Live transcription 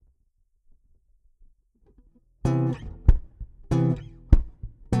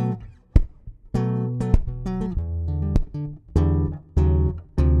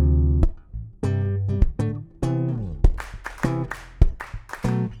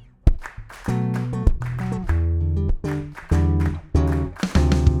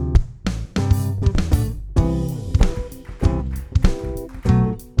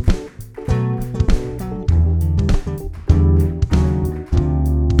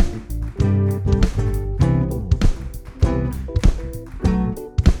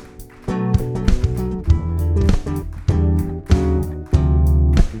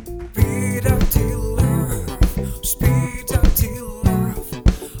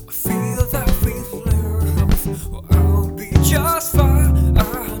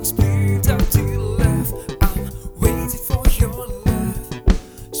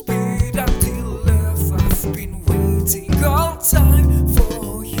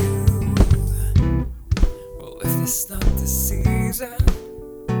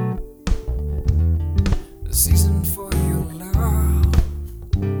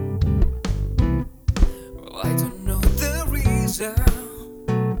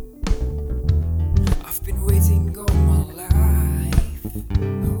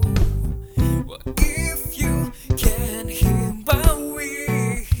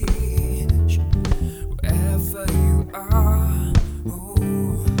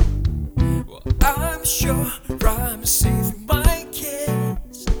I'm sure I'm saving my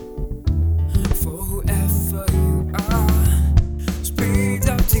kiss for whoever you are. Speed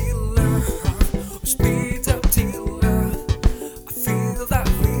up till love, speed up till love. I feel that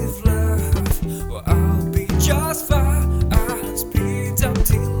with love, well, I'll be just fine. Speed up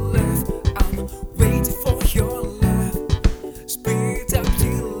till love, I'm waiting for your love. Speed up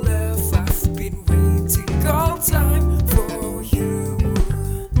till love, I've been waiting all time for you.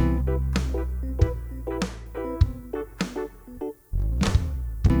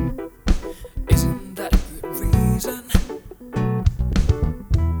 Isn't that a good reason?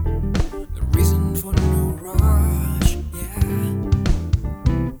 The reason for no rush, yeah.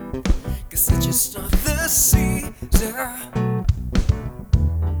 'Cause it's just not the season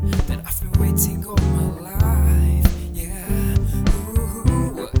that I've been waiting all my life, yeah.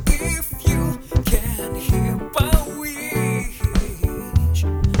 Ooh, if you can hear my wish,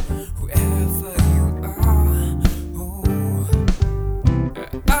 whoever you are, oh,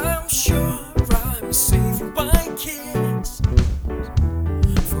 I'm sure I'm saving my kiss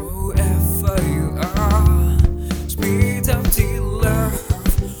for whoever you are. Speed up till love,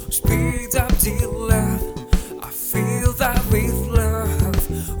 speed up till love. I feel that with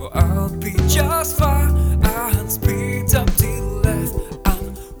love, or I'll be just fine. Speed up till love,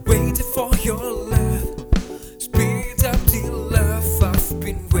 I'm waiting for your love. Speed up till love, I've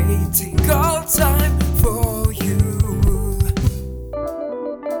been waiting all time